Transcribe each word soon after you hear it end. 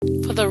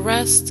the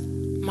rest,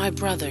 my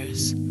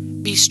brothers,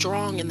 be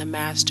strong in the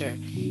Master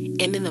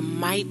and in the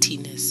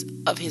mightiness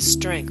of his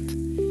strength.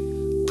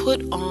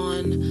 Put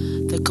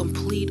on the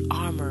complete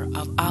armor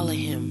of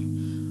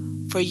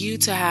Elohim, for you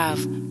to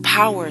have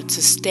power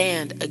to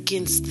stand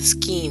against the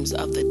schemes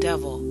of the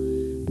devil,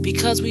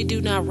 because we do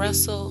not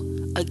wrestle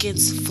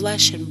against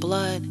flesh and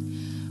blood,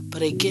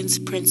 but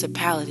against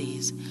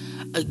principalities,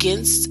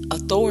 against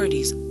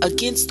authorities,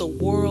 against the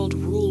world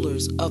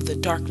rulers of the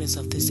darkness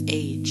of this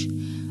age,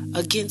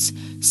 against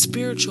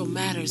spiritual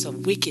matters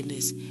of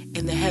wickedness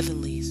in the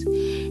heavenlies.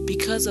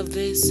 Because of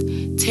this,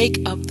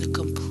 take up the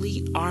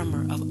complete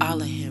armor of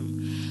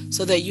Elohim,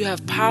 so that you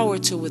have power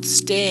to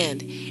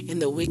withstand in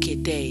the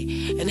wicked day.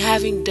 And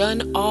having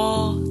done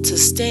all to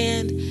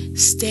stand,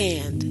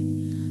 stand.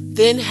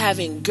 Then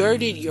having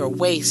girded your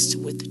waist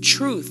with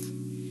truth,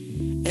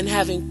 and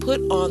having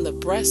put on the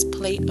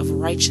breastplate of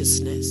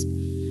righteousness,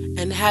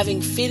 and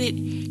having fitted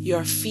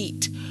your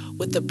feet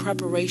with the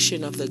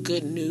preparation of the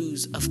good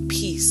news of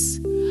peace.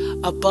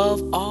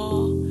 Above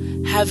all,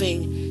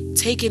 having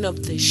taken up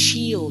the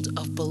shield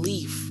of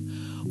belief,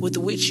 with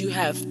which you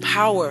have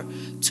power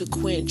to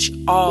quench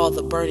all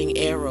the burning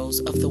arrows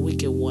of the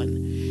wicked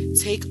one.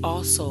 Take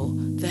also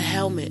the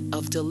helmet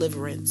of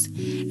deliverance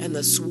and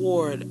the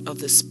sword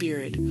of the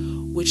Spirit,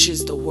 which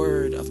is the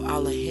word of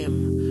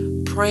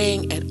Elohim,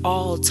 praying at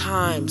all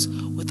times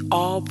with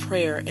all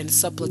prayer and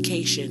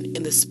supplication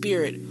in the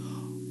Spirit,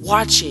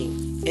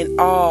 watching in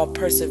all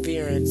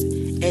perseverance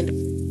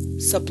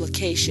and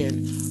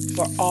supplication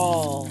for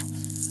all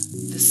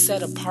the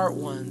set apart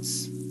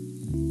ones.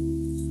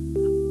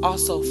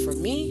 Also for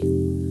me,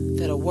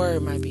 that a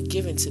word might be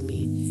given to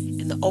me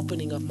in the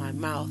opening of my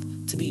mouth,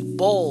 to be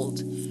bold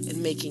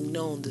in making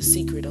known the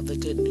secret of the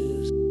good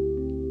news.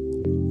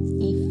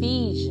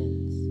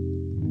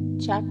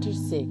 Ephesians chapter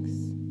 6,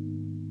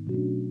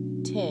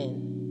 10